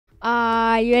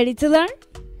Are you ready to learn?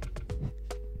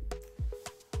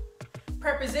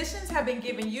 Prepositions have been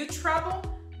giving you trouble,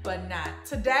 but not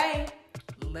today.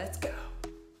 Let's go.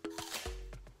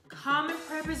 Common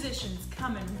prepositions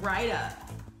coming right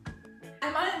up.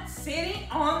 I'm sitting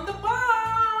on the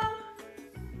ball.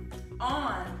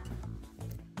 On.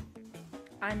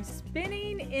 I'm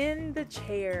spinning in the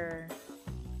chair.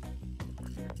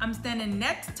 I'm standing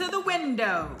next to the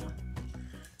window.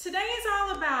 Today is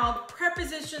all about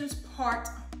prepositions part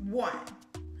 1.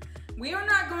 We are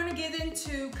not going to get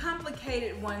into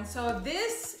complicated ones, so if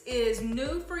this is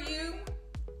new for you,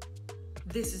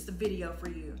 this is the video for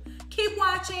you. Keep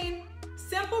watching.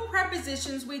 Simple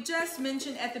prepositions we just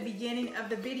mentioned at the beginning of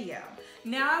the video.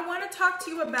 Now I want to talk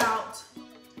to you about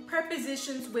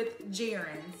prepositions with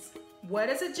gerunds. What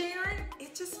is a gerund?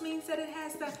 It just means that it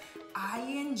has the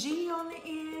ing on the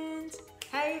end.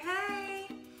 Hey,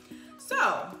 hey.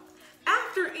 So,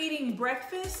 after eating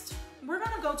breakfast, we're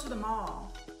gonna go to the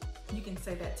mall. You can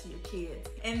say that to your kids,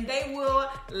 and they will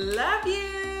love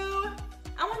you.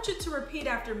 I want you to repeat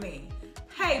after me.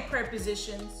 Hey,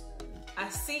 prepositions, I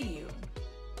see you.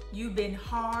 You've been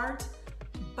hard,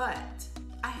 but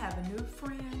I have a new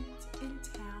friend in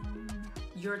town.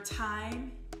 Your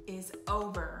time is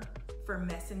over for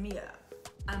messing me up.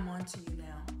 I'm on to you now.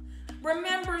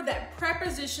 Remember that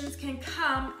prepositions can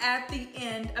come at the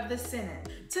end of the sentence.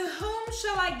 To whom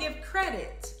shall I give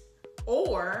credit?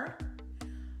 Or,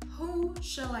 who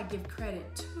shall I give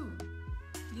credit to?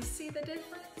 You see the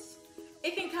difference?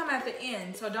 It can come at the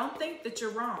end, so don't think that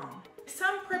you're wrong.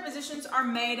 Some prepositions are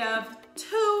made of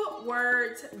 2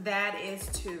 words, that is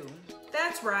 2.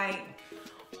 That's right.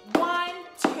 1,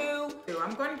 2.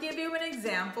 I'm going to give you an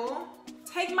example.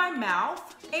 Take my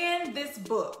mouth and this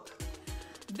book.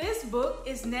 This book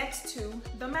is next to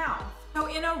the mouth. So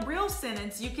in a real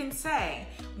sentence, you can say,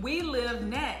 we live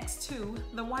next to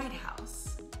the White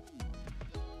House.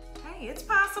 Hey, it's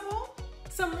possible.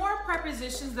 Some more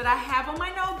prepositions that I have on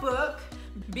my notebook.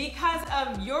 Because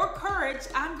of your courage,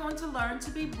 I'm going to learn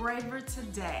to be braver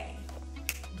today.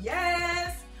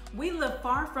 Yes, we live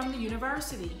far from the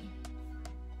university.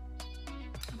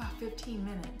 About 15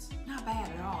 minutes, not bad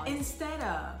at all. Instead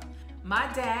of, my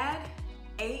dad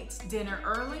ate dinner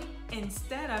early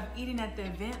instead of eating at the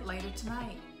event later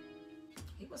tonight.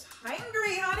 He was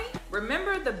hungry, honey.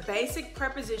 Remember the basic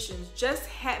prepositions. Just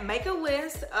make a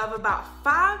list of about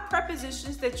 5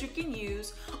 prepositions that you can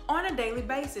use on a daily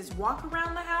basis. Walk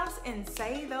around the house and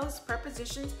say those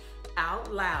prepositions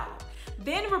out loud.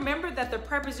 Then remember that the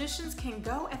prepositions can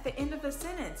go at the end of the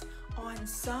sentence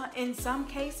in some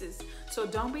cases. So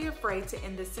don't be afraid to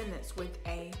end the sentence with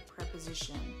a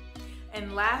preposition.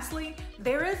 And lastly,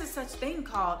 there is a such thing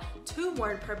called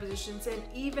 2-word prepositions and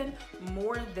even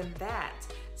more than that.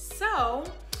 So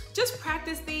just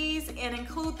practice these and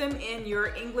include them in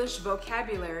your English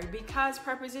vocabulary because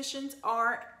prepositions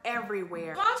are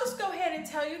everywhere. So I'll just go ahead and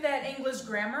tell you that English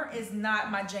grammar is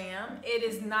not my jam. It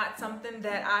is not something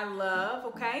that I love,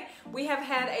 okay? We have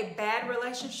had a bad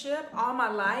relationship all my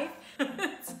life.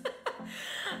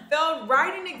 Failed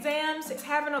writing exams, it's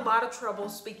having a lot of trouble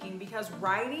speaking because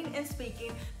writing and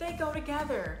speaking, they go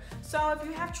together. So if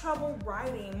you have trouble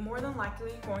writing, more than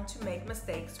likely you're going to make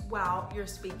mistakes while you're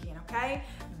speaking, okay?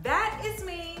 That is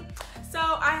me. So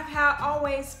I have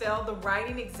always failed the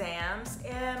writing exams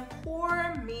and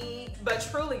poor me. But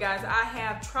truly guys, I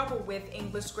have trouble with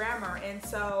English grammar and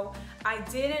so I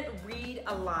didn't read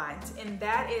a lot and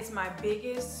that is my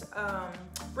biggest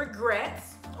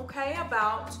regrets, okay,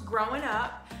 about growing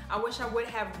up. I wish I would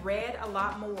have read a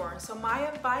lot more. So my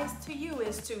advice to you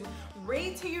is to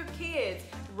read to your kids,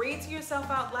 read to yourself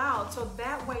out loud so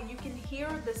that way you can hear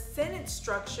the sentence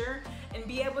structure and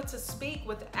be able to speak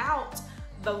without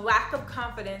the lack of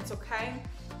confidence, okay?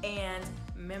 And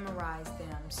memorize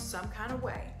them some kind of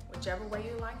way, whichever way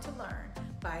you like to learn.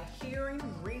 By hearing,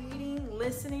 reading,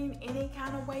 listening, any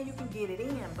kind of way you can get it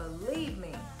in. Believe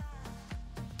me,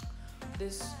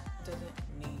 this doesn't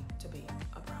need to be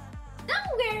a problem.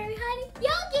 Don't worry, honey.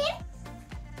 You'll get.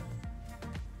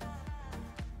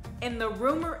 And the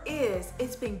rumor is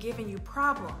it's been giving you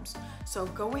problems. So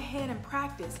go ahead and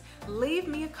practice. Leave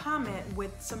me a comment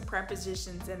with some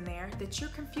prepositions in there that you're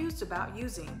confused about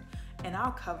using, and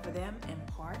I'll cover them in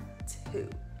part 2.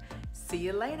 See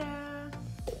you later.